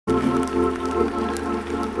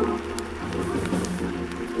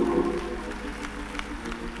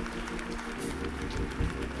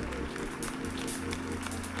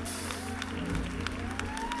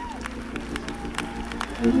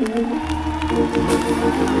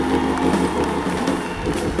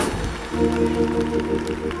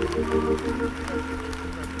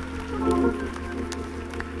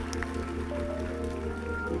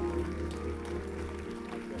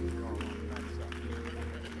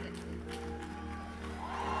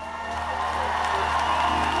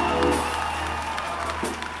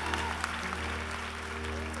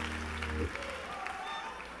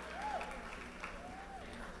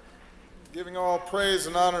Giving all praise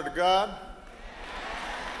and honor to God.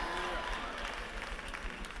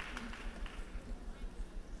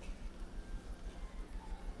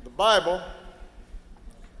 The Bible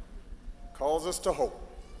calls us to hope,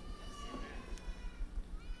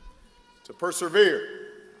 to persevere,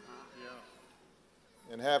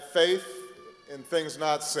 and have faith in things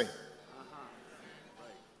not seen.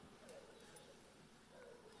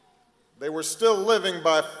 They were still living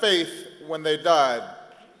by faith when they died,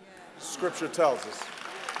 Scripture tells us.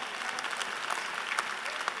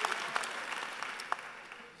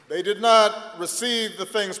 They did not receive the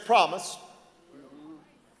things promised.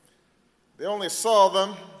 They only saw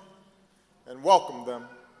them and welcomed them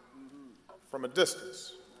from a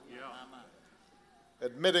distance,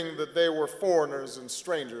 admitting that they were foreigners and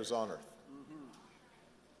strangers on earth.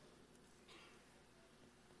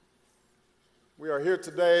 We are here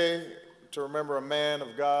today to remember a man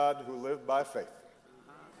of God who lived by faith.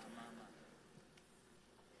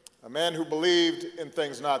 A man who believed in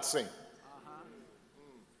things not seen.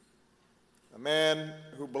 A man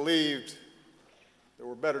who believed there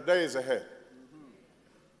were better days ahead,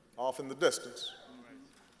 off in the distance.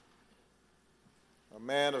 A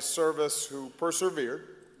man of service who persevered,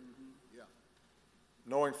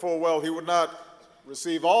 knowing full well he would not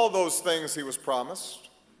receive all those things he was promised,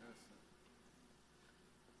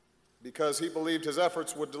 because he believed his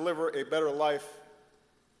efforts would deliver a better life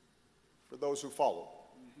for those who followed.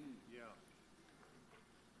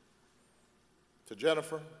 To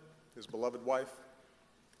Jennifer, his beloved wife,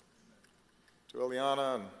 to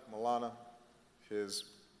Ileana and Milana, his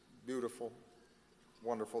beautiful,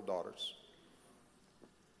 wonderful daughters,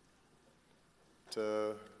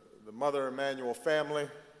 to the Mother Emanuel family,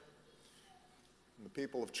 and the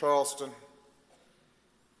people of Charleston,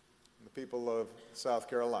 and the people of South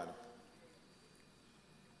Carolina.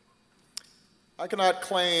 I cannot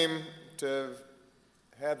claim to have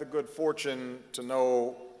had the good fortune to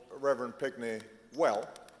know Reverend Pinckney well,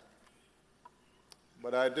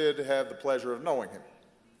 but I did have the pleasure of knowing him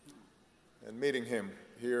and meeting him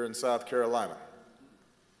here in South Carolina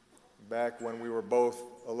back when we were both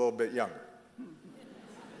a little bit younger,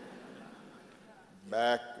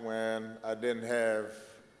 back when I didn't have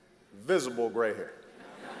visible gray hair.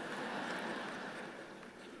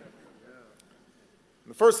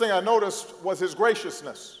 The first thing I noticed was his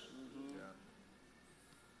graciousness,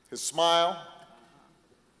 his smile,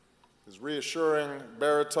 his reassuring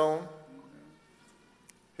baritone,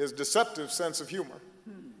 his deceptive sense of humor,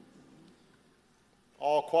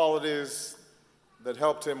 all qualities that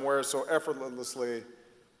helped him wear so effortlessly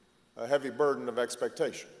a heavy burden of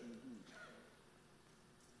expectation.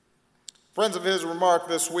 Friends of his remarked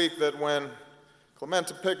this week that when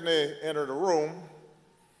Clementa Pinckney entered a room,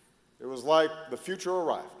 it was like the future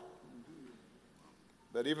arrived,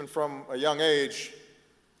 that even from a young age,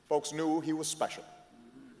 folks knew he was special,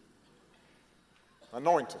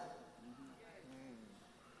 anointed.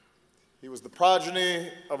 He was the progeny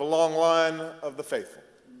of a long line of the faithful,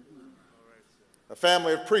 a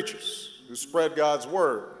family of preachers who spread God's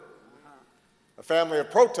word, a family of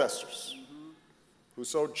protesters who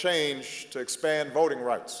sowed change to expand voting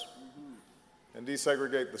rights and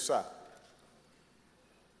desegregate the South.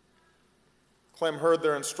 Clem heard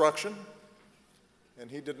their instruction, and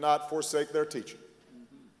he did not forsake their teaching.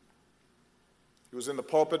 He was in the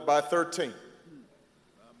pulpit by 13,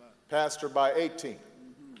 pastor by 18,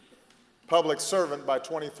 public servant by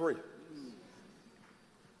 23.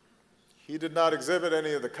 He did not exhibit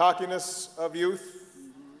any of the cockiness of youth,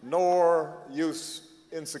 nor youth's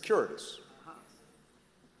insecurities.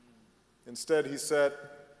 Instead, he set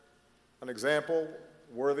an example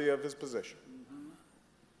worthy of his position,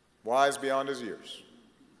 wise beyond his years,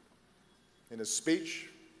 in his speech,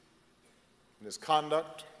 in his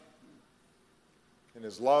conduct, in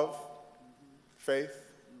his love, faith,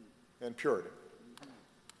 and purity.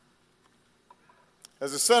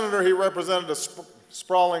 As a senator, he represented a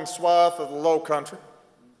sprawling swath of the Low Country,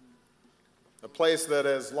 a place that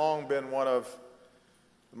has long been one of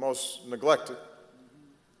the most neglected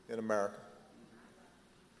in America,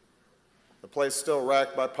 a place still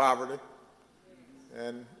racked by poverty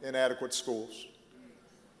and inadequate schools,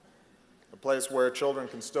 a place where children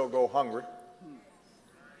can still go hungry,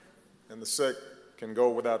 and the sick can go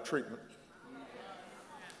without treatment.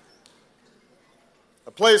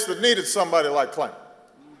 A place that needed somebody like Clem.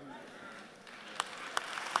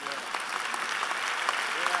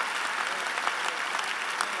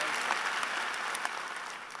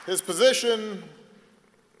 His position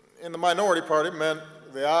in the minority party meant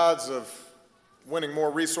the odds of winning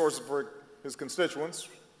more resources for his constituents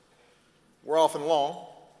were often long.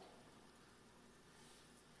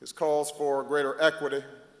 His calls for greater equity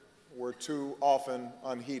were too often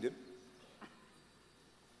unheeded.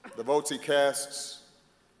 The votes he casts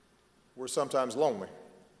were sometimes lonely.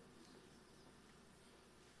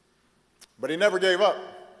 But he never gave up.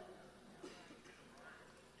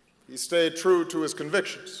 He stayed true to his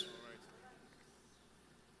convictions.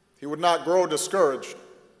 He would not grow discouraged.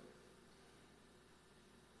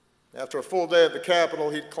 After a full day at the Capitol,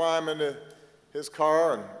 he'd climb into his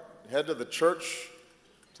car and head to the church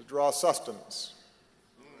to draw sustenance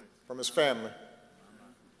from his family,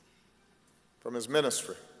 from his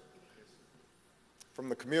ministry, from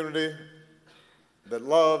the community that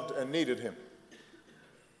loved and needed him.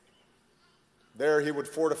 There he would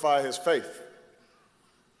fortify his faith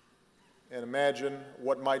and imagine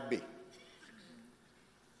what might be.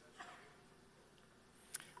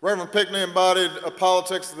 Reverend Pinckney embodied a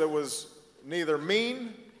politics that was neither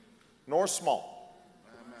mean nor small.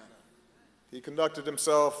 Amen. He conducted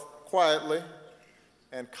himself quietly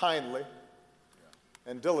and kindly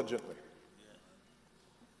and diligently.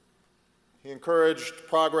 He encouraged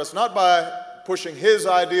progress not by pushing his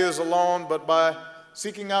ideas alone, but by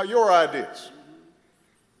seeking out your ideas,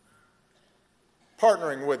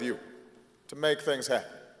 partnering with you to make things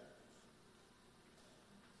happen.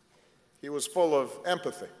 He was full of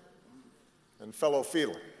empathy and fellow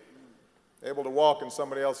feeling, able to walk in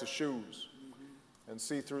somebody else's shoes and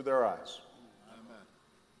see through their eyes. Amen.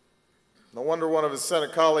 No wonder one of his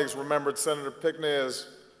Senate colleagues remembered Senator Pinckney as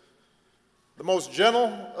the most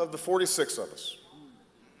gentle of the 46 of us,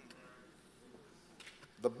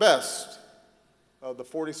 the best of the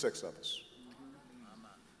 46 of us.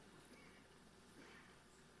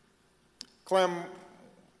 Clem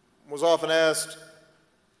was often asked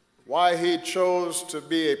why he chose to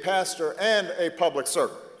be a pastor and a public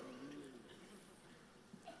servant.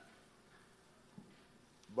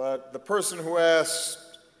 But the person who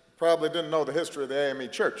asked probably didn't know the history of the AME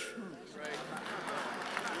Church.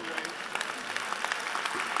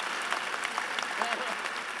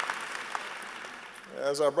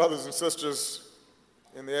 As our brothers and sisters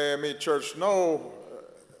in the AME Church know,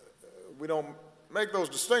 we don't make those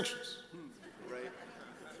distinctions.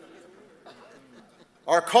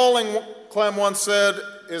 Our calling, Clem once said,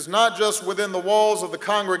 is not just within the walls of the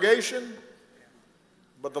congregation,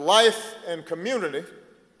 but the life and community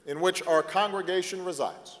in which our congregation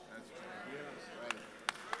resides.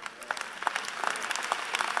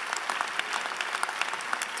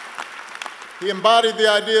 He embodied the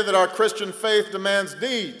idea that our Christian faith demands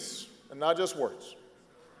deeds and not just words.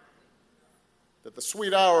 That the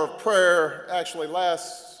sweet hour of prayer actually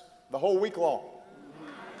lasts the whole week long.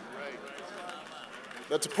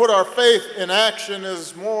 That to put our faith in action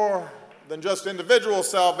is more than just individual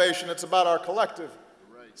salvation, it's about our collective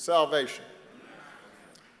salvation.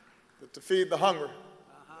 That to feed the hungry,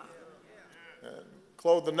 and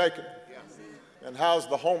clothe the naked, and house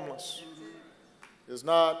the homeless is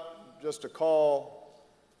not just a call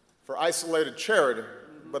for isolated charity,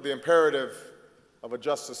 but the imperative of a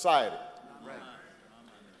just society.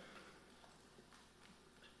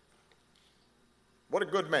 What a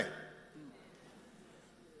good man.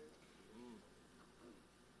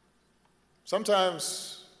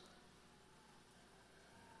 Sometimes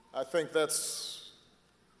I think that's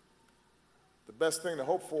the best thing to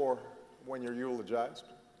hope for when you're eulogized.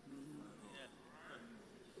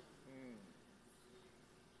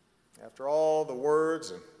 After all the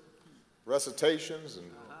words and recitations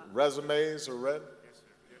and resumes are read,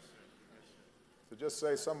 to just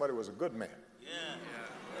say somebody was a good man.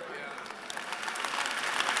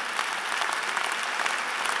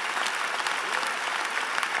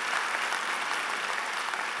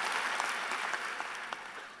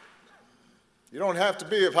 You don't have to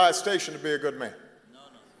be of high station to be a good man. No.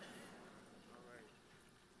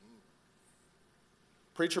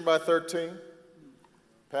 Preacher by 13,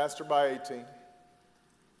 pastor by 18,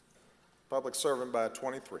 public servant by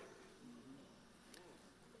 23.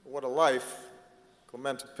 What a life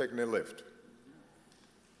Clementa Pinckney lived.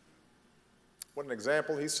 What an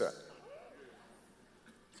example he set.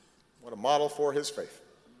 What a model for his faith.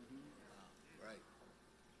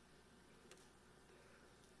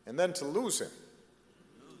 And then to lose him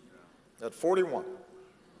at 41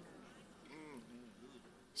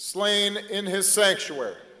 slain in his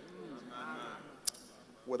sanctuary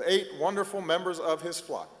with 8 wonderful members of his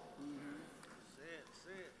flock,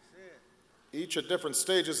 each at different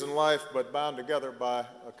stages in life, but bound together by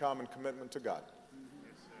a common commitment to God.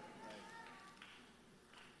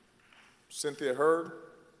 Cynthia Hurd,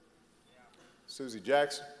 Susie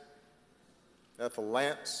Jackson, Ethel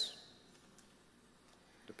Lance,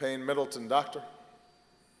 DePayne Middleton Doctor,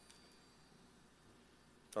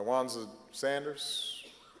 Tawanza Sanders,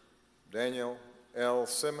 Daniel L.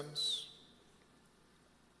 Simmons,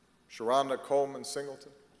 Sharonda Coleman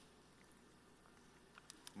Singleton,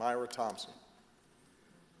 Myra Thompson.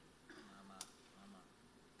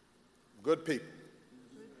 Good people.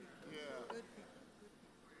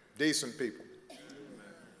 Decent people.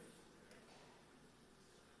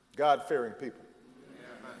 God-fearing people.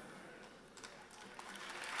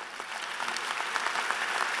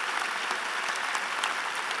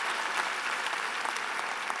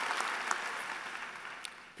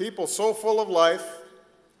 People so full of life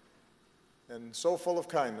and so full of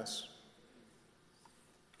kindness.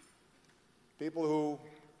 People who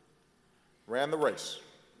ran the race,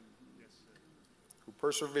 who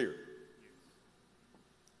persevered.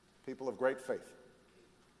 People of great faith.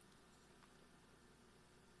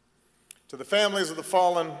 To the families of the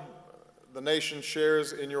fallen, the nation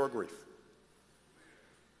shares in your grief.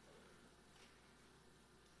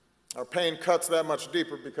 Our pain cuts that much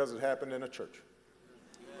deeper because it happened in a church.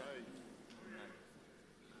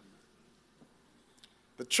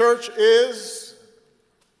 The church is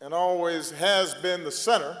and always has been the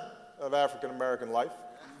center of African American life.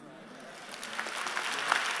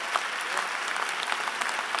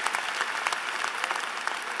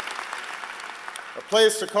 A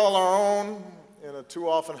place to call our own in a too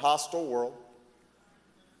often hostile world.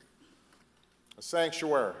 A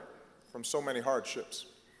sanctuary from so many hardships.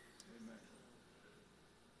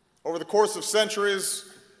 Over the course of centuries,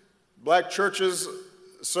 black churches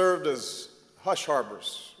served as hush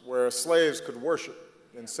harbors where slaves could worship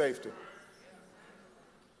in safety.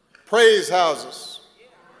 Praise houses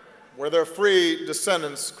where their free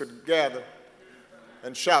descendants could gather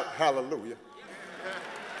and shout hallelujah.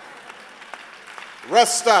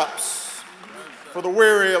 Rest stops for the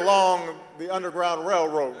weary along the Underground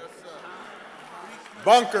Railroad.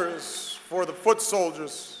 Bunkers for the foot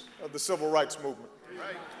soldiers of the Civil Rights Movement.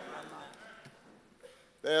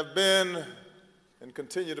 They have been and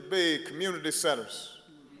continue to be community centers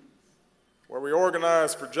where we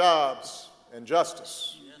organize for jobs and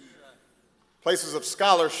justice, places of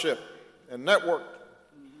scholarship and network,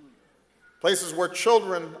 places where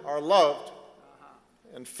children are loved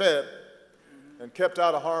and fed and kept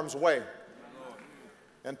out of harm's way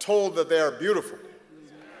and told that they are beautiful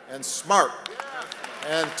and smart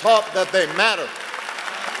and taught that they matter.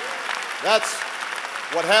 That's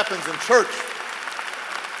what happens in church.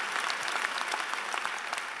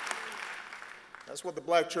 That's what the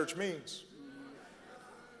black church means.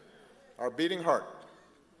 Our beating heart.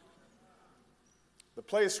 The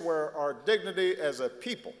place where our dignity as a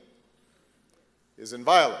people is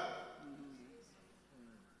inviolate.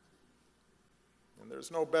 And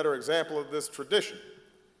there's no better example of this tradition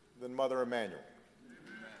than Mother Emanuel.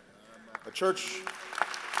 A church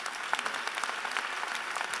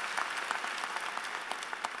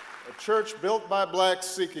built by blacks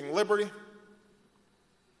seeking liberty,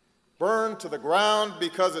 burned to the ground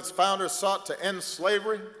because its founders sought to end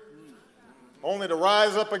slavery, only to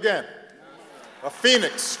rise up again, a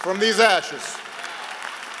phoenix from these ashes.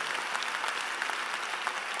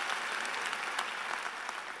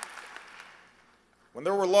 When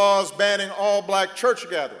there were laws banning all black church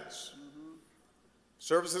gatherings,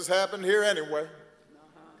 services happened here anyway,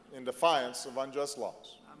 in defiance of unjust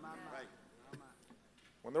laws.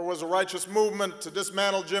 When there was a righteous movement to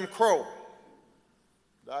dismantle Jim Crow,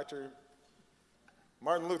 Dr.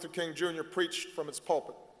 Martin Luther King Jr. preached from its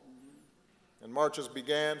pulpit, and marches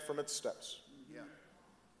began from its steps.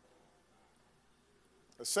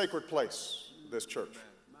 A sacred place, this church.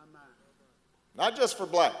 Not just for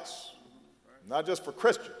blacks, not just for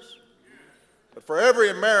Christians, but for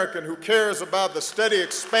every American who cares about the steady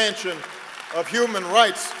expansion of human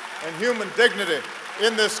rights and human dignity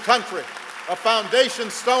in this country. A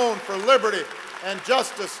foundation stone for liberty and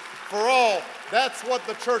justice for all. That's what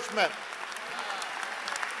the church meant.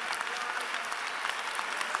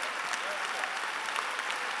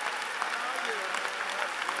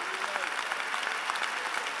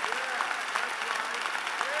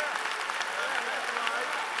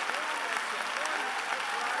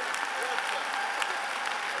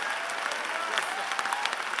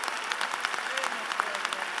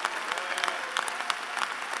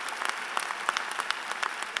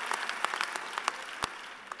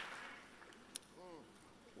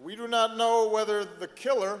 We do not know whether the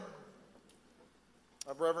killer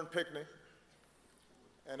of Reverend Pinckney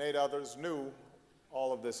and 8 others knew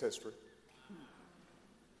all of this history.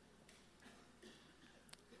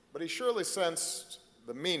 But he surely sensed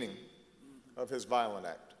the meaning of his violent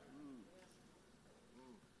act.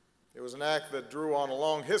 It was an act that drew on a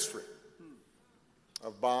long history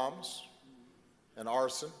of bombs and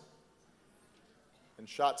arson and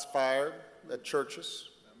shots fired at churches,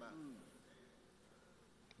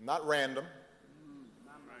 not random,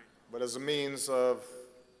 but as a means of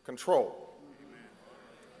control,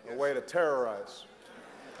 a way to terrorize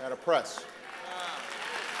and oppress.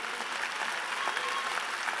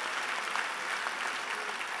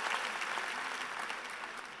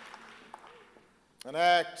 An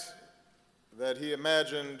act that he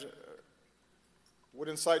imagined would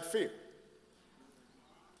incite fear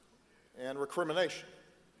and recrimination,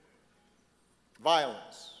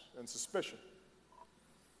 violence and suspicion.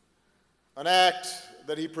 An act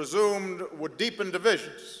that he presumed would deepen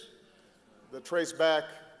divisions that trace back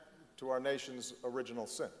to our nation's original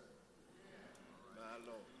sin.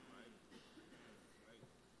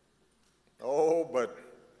 Oh, but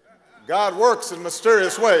God works in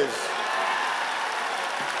mysterious ways.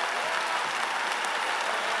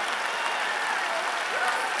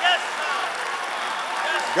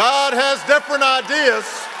 God has different ideas.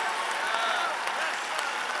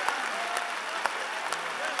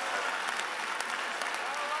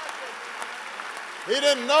 He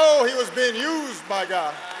didn't know he was being used by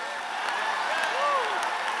God.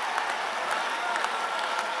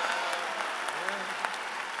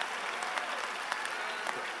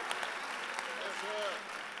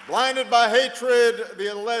 Blinded by hatred,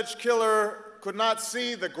 the alleged killer could not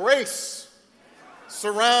see the grace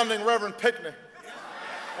surrounding Reverend Pinckney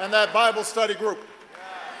and that Bible study group.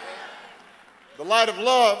 The light of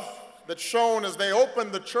love that shone as they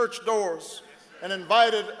opened the church doors and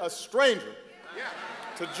invited a stranger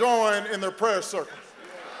to join in their prayer circle.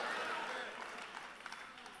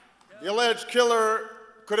 The alleged killer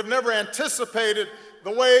could have never anticipated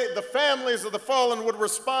the way the families of the fallen would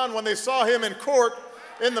respond when they saw him in court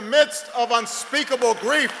in the midst of unspeakable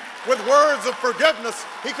grief with words of forgiveness.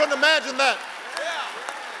 He couldn't imagine that.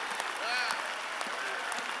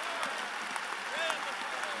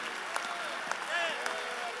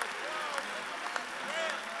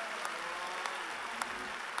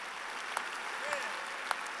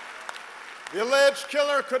 The alleged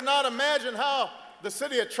killer could not imagine how the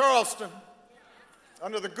city of Charleston,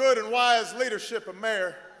 under the good and wise leadership of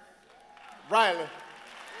Mayor Riley,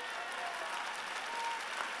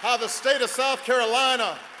 how the state of South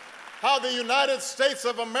Carolina, how the United States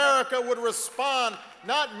of America would respond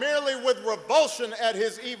not merely with revulsion at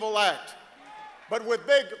his evil act, but with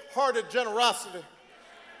big-hearted generosity,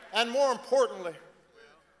 and more importantly,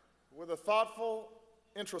 with a thoughtful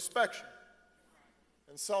introspection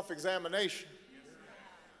and self-examination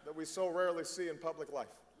that we so rarely see in public life.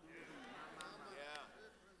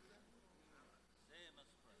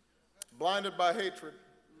 Blinded by hatred,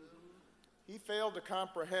 he failed to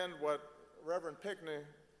comprehend what Reverend Pinckney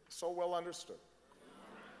so well understood: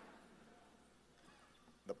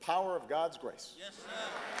 the power of God's grace. Yes, sir.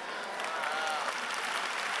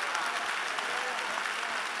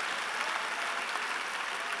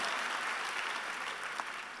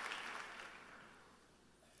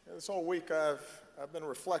 This whole week I've been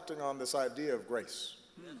reflecting on this idea of grace.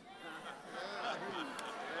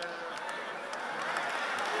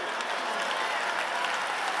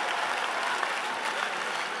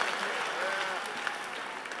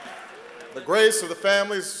 The grace of the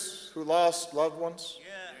families who lost loved ones.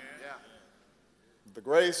 The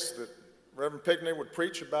grace that Reverend Pinckney would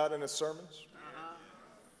preach about in his sermons.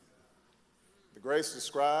 The grace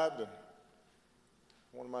described in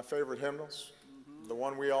one of my favorite hymnals, the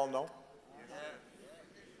one we all know.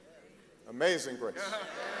 Amazing grace.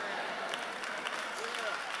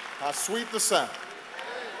 How sweet the sound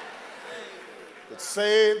that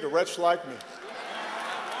saved a wretch like me.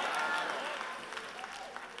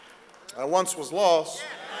 I once was lost,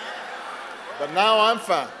 but now I'm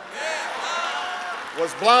found.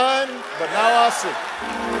 Was blind, but now I see.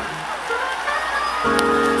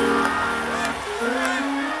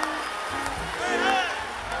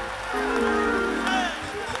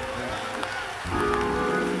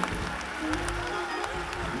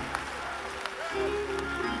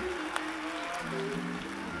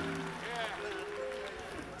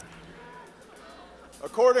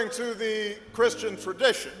 According to the Christian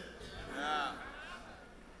tradition,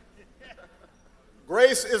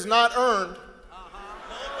 grace is not earned.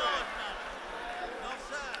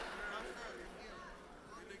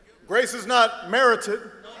 Grace is not merited.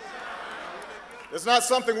 It's not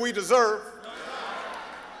something we deserve.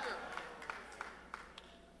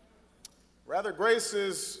 Rather, grace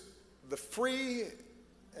is the free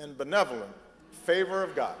and benevolent favor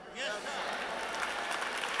of God,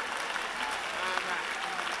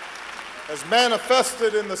 as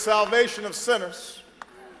manifested in the salvation of sinners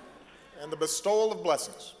and the bestowal of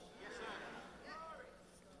blessings.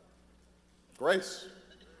 Grace.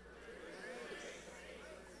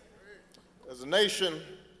 As a nation,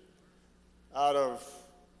 out of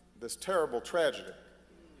this terrible tragedy,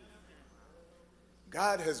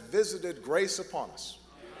 God has visited grace upon us,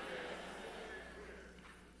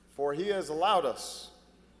 for he has allowed us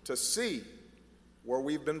to see where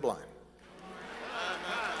we've been blind.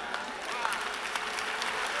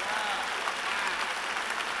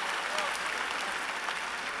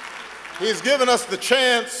 He's given us the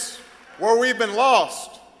chance where we've been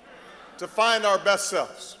lost to find our best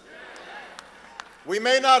selves. We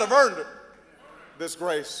may not have earned it, this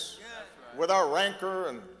grace, with our rancor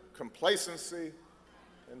and complacency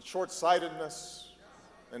and short-sightedness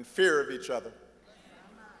and fear of each other.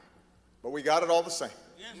 But we got it all the same.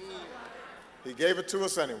 He gave it to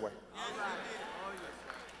us anyway.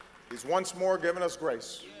 He's once more given us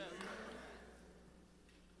grace.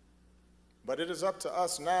 But it is up to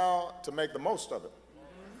us now to make the most of it,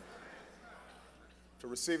 to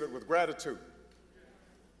receive it with gratitude,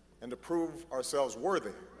 and to prove ourselves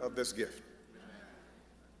worthy of this gift.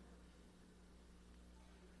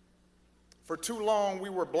 For too long, we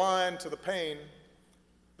were blind to the pain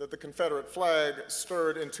that the Confederate flag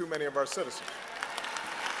stirred in too many of our citizens.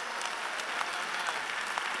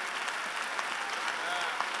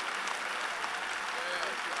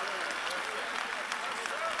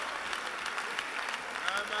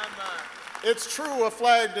 It's true, a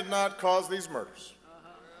flag did not cause these murders.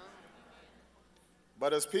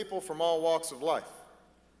 But as people from all walks of life,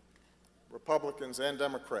 Republicans and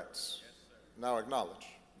Democrats, now acknowledge,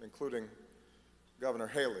 including Governor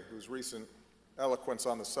Haley, whose recent eloquence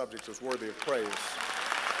on the subject is worthy of praise.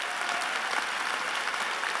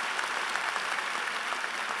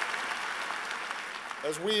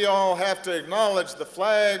 As we all have to acknowledge, the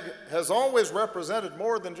flag has always represented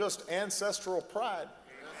more than just ancestral pride.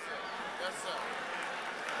 Yes, sir.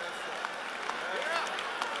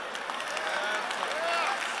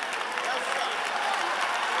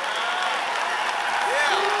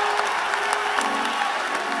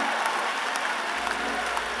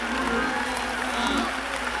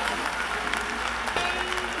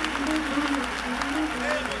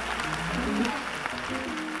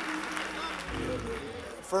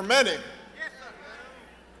 For many,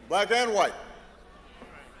 black and white,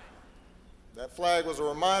 that flag was a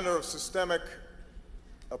reminder of systemic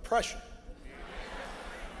oppression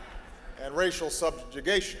and racial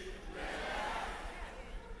subjugation.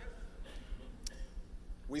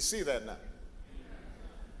 We see that now.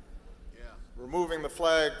 Removing the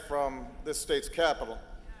flag from this state's capital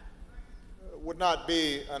would not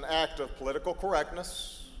be an act of political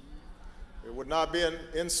correctness. It would not be an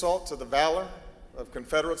insult to the valor of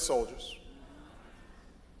Confederate soldiers.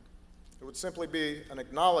 It would simply be an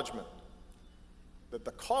acknowledgement that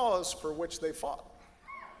the cause for which they fought,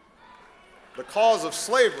 the cause of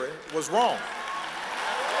slavery, was wrong.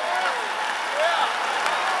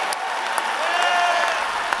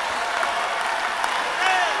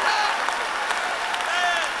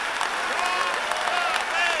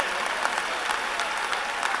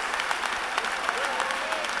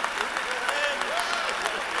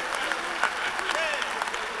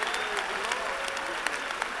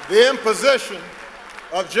 The imposition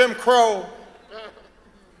of Jim Crow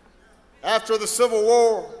after the Civil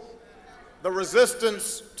War, the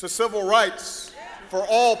resistance to civil rights for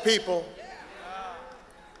all people,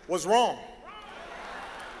 was wrong.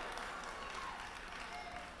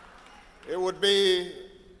 It would be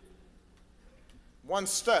one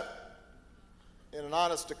step in an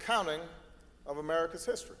honest accounting of America's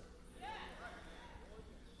history.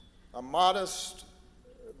 A modest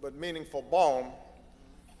but meaningful balm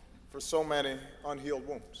for so many unhealed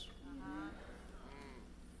wounds.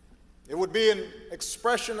 It would be an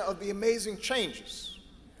expression of the amazing changes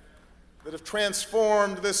that have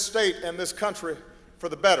transformed this state and this country for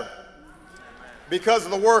the better because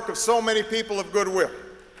of the work of so many people of goodwill,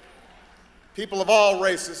 people of all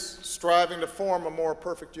races striving to form a more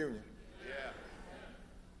perfect union.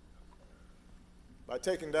 By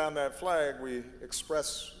taking down that flag, we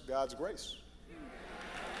express God's grace.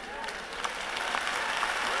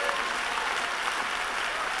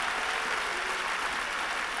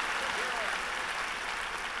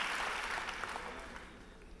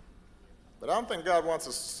 But I don't think God wants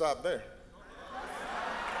us to stop there.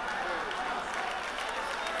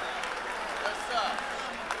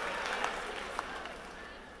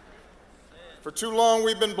 For too long,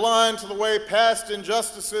 we've been blind to the way past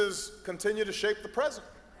injustices continue to shape the present.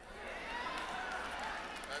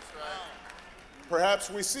 That's right.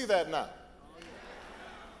 Perhaps we see that now.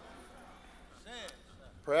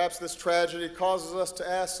 Perhaps this tragedy causes us to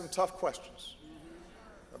ask some tough questions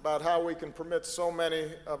about how we can permit so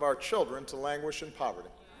many of our children to languish in poverty,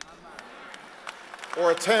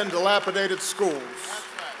 or attend dilapidated schools,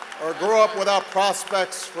 or grow up without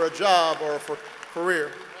prospects for a job or for a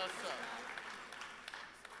career.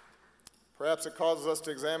 Perhaps it causes us to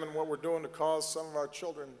examine what we're doing to cause some of our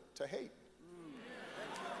children to hate.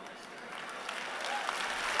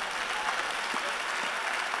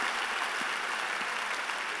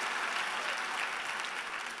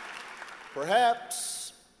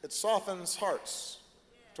 Perhaps it softens hearts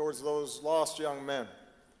towards those lost young men,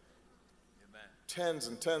 tens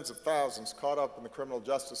and tens of thousands caught up in the criminal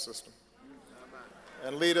justice system,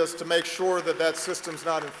 and lead us to make sure that that system's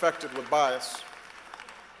not infected with bias,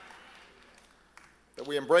 that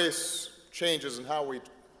we embrace changes in how we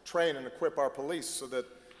train and equip our police so that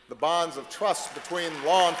the bonds of trust between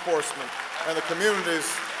law enforcement and the communities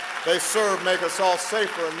they serve make us all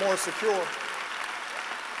safer and more secure.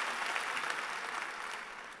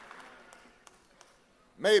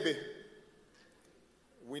 Maybe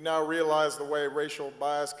we now realize the way racial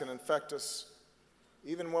bias can infect us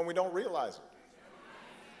even when we don't realize it,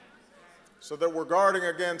 so that we're guarding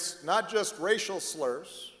against not just racial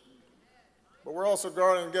slurs, but we're also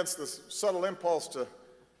guarding against the subtle impulse to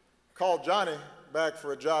call Johnny back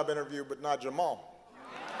for a job interview but not Jamal.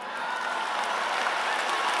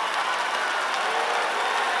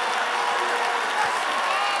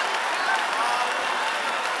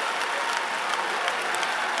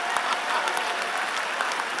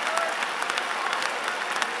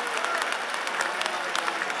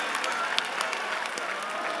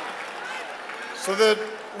 So that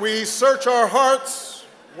we search our hearts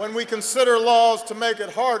when we consider laws to make it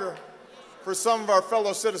harder for some of our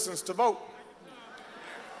fellow citizens to vote.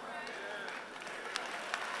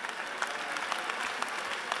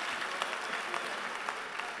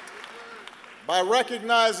 By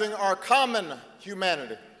recognizing our common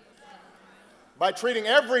humanity, by treating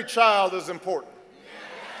every child as important,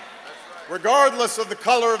 regardless of the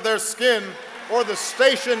color of their skin or the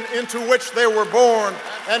station into which they were born,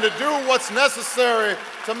 and to do what's necessary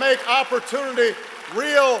to make opportunity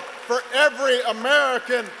real for every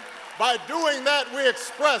American. By doing that, we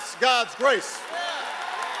express God's grace.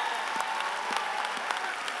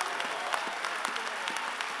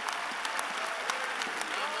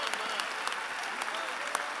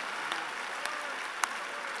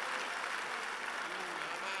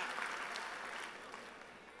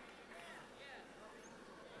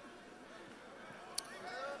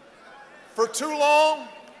 For too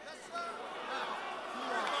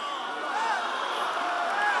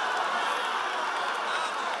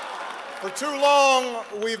long,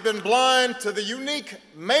 we've been blind to the unique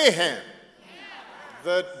mayhem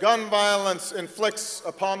that gun violence inflicts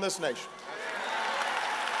upon this nation.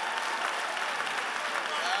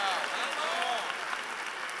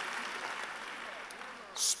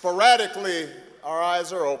 Sporadically, our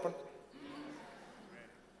eyes are open.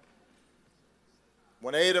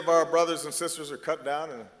 When 8 of our brothers and sisters are cut down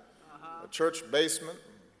in a church basement,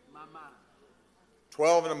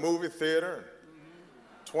 12 in a movie theater,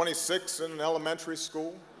 26 in an elementary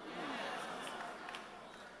school.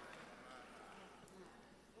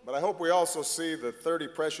 But I hope we also see the 30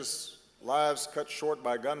 precious lives cut short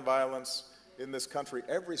by gun violence in this country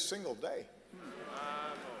every single day.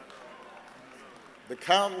 The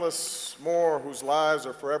countless more whose lives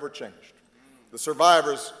are forever changed. The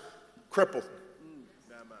survivors crippled.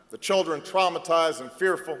 The children traumatized and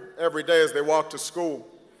fearful every day as they walk to school.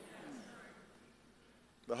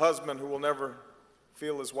 The husband who will never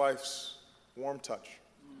feel his wife's warm touch.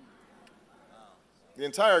 The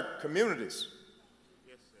entire communities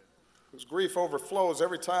whose grief overflows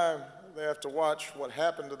every time they have to watch what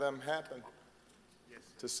happened to them happen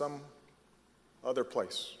to some other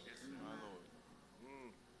place.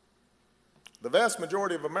 The vast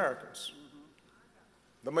majority of Americans,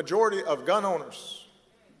 the majority of gun owners,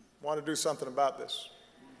 want to do something about this.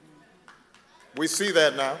 We see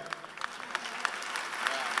that now.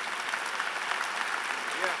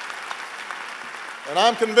 And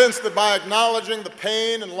I'm convinced that by acknowledging the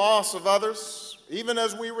pain and loss of others, even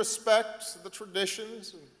as we respect the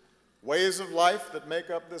traditions and ways of life that make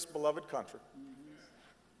up this beloved country,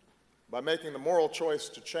 by making the moral choice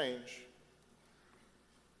to change,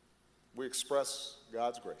 we express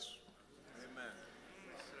God's grace. Amen.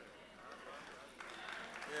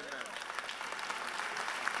 Amen.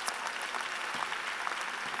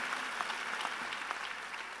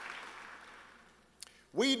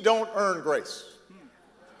 We don't earn grace.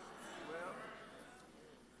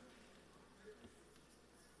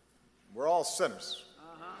 We're all sinners.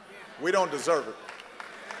 We don't deserve it.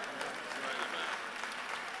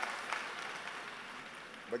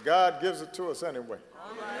 But God gives it to us anyway.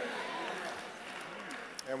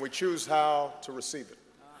 And we choose how to receive it.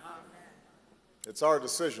 It's our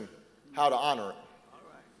decision how to honor it.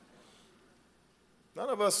 None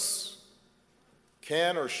of us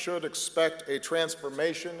can or should expect a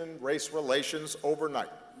transformation in race relations overnight.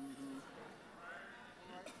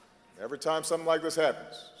 Every time something like this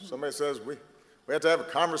happens, somebody says, we have to have a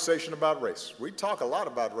conversation about race. We talk a lot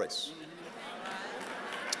about race.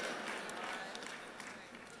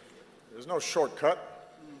 There's no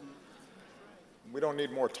shortcut. We don't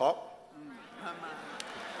need more talk.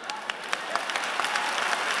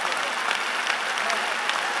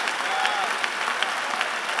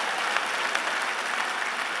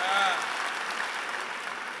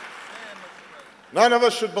 None of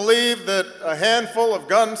us should believe that a handful of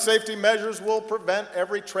gun safety measures will prevent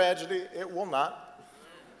every tragedy. It will not.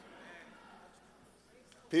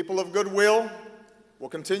 People of goodwill will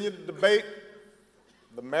continue to debate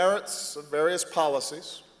the merits of various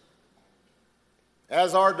policies,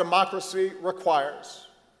 as our democracy requires.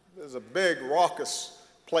 There's a big, raucous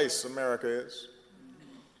place America is,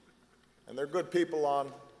 and there are good people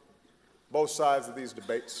on both sides of these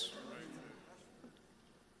debates.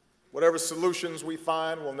 Whatever solutions we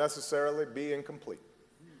find will necessarily be incomplete.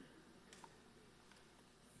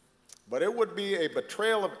 But it would be a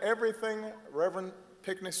betrayal of everything Reverend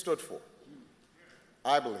Pinckney stood for,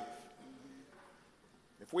 I believe,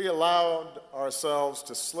 if we allowed ourselves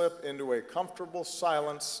to slip into a comfortable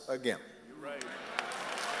silence again. Right.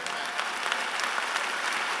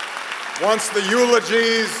 Once the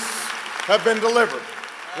eulogies have been delivered,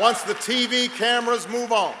 once the TV cameras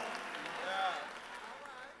move on,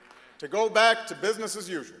 to go back to business as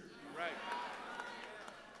usual. Right.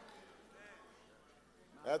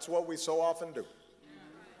 That's what we so often do.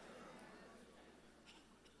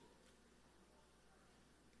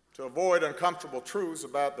 To avoid uncomfortable truths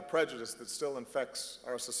about the prejudice that still infects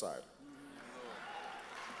our society.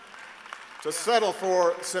 To settle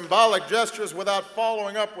for symbolic gestures without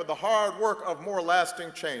following up with the hard work of more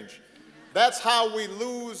lasting change. That's how we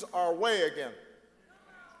lose our way again.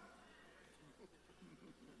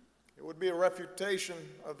 It would be a refutation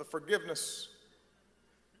of the forgiveness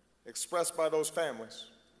expressed by those families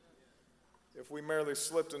if we merely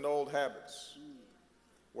slipped into old habits,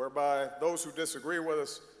 whereby those who disagree with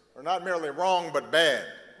us are not merely wrong but bad,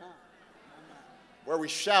 where we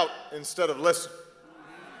shout instead of listen,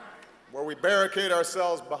 where we barricade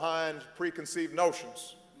ourselves behind preconceived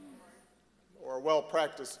notions or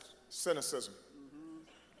well-practiced cynicism.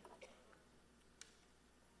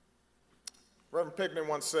 Reverend Pinckney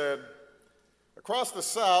once said, across the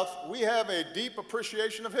South, we have a deep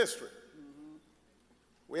appreciation of history.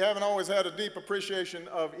 We haven't always had a deep appreciation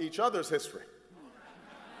of each other's history.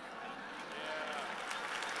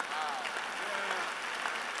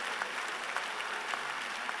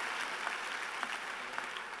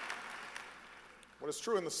 What is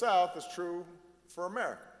true in the South is true for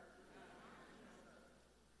America.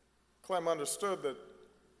 Clem understood that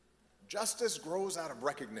justice grows out of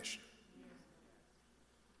recognition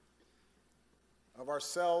of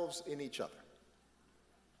ourselves in each other.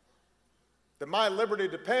 That my liberty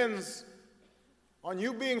depends on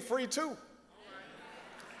you being free too.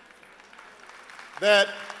 That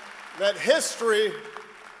history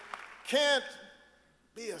can't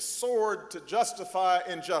be a sword to justify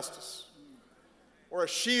injustice or a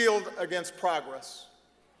shield against progress,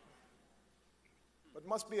 but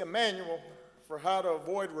must be a manual for how to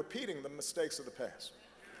avoid repeating the mistakes of the past,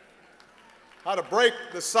 how to break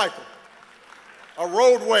the cycle, a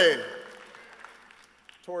roadway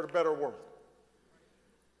toward a better world.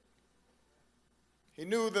 He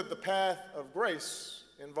knew that the path of grace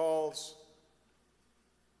involves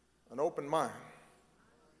an open mind,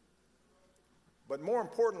 but more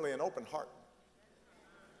importantly, an open heart.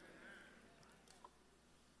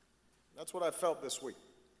 That's what I felt this week,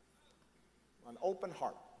 an open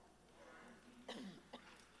heart.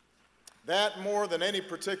 That, more than any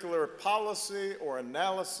particular policy or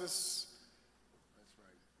analysis,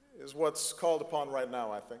 is what's called upon right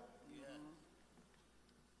now, I think.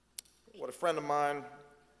 What a friend of mine,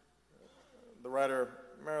 the writer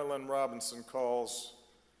Marilyn Robinson, calls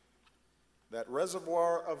that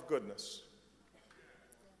reservoir of goodness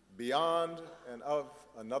beyond and of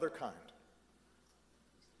another kind,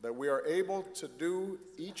 that we are able to do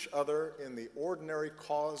each other in the ordinary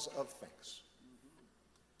cause of things.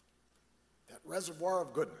 That reservoir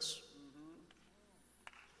of goodness.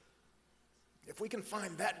 If we can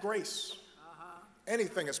find that grace,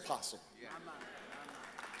 anything is possible.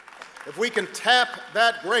 If we can tap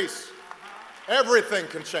that grace, everything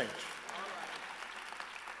can change.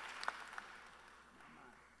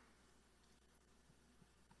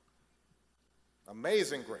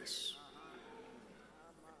 Amazing grace.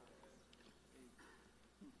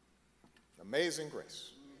 Amazing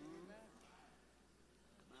grace.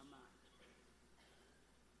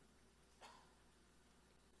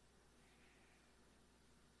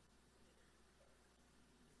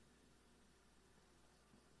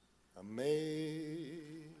 Amazing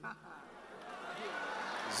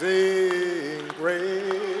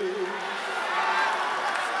grace,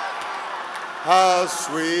 how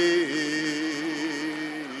sweet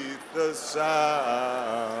the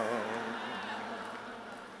sound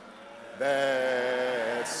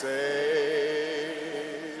that saved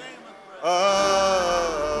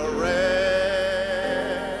a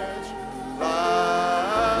wretch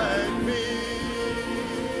like me.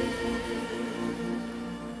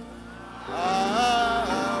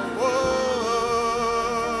 I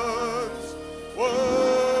once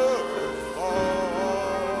was lost,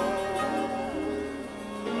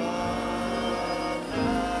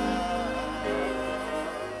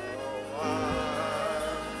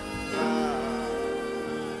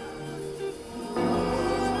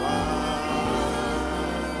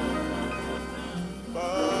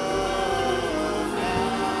 but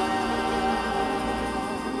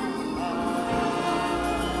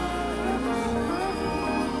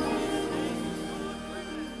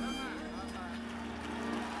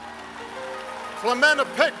Clementa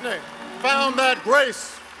Pinckney found that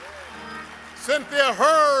grace. Cynthia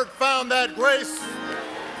Hurd found that grace.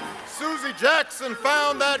 Susie Jackson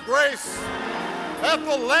found that grace.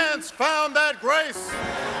 Ethel Lance found that grace.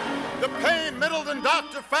 The Payne Middleton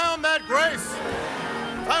doctor found that grace.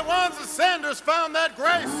 Tywanza Sanders found that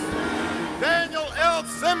grace. Daniel L.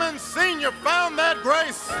 Simmons Sr. found that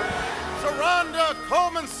grace. Sharonda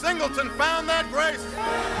Coleman Singleton found that grace.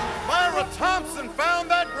 Myra Thompson found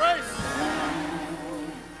that grace.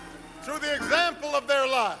 Through the example of their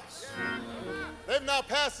lives, they've now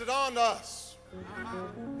passed it on to us.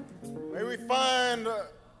 May we find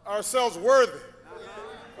ourselves worthy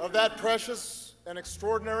of that precious and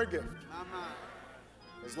extraordinary gift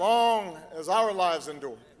as long as our lives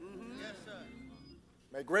endure.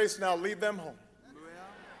 May grace now lead them home.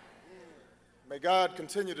 May God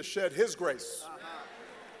continue to shed his grace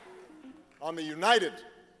on the United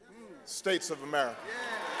States of America.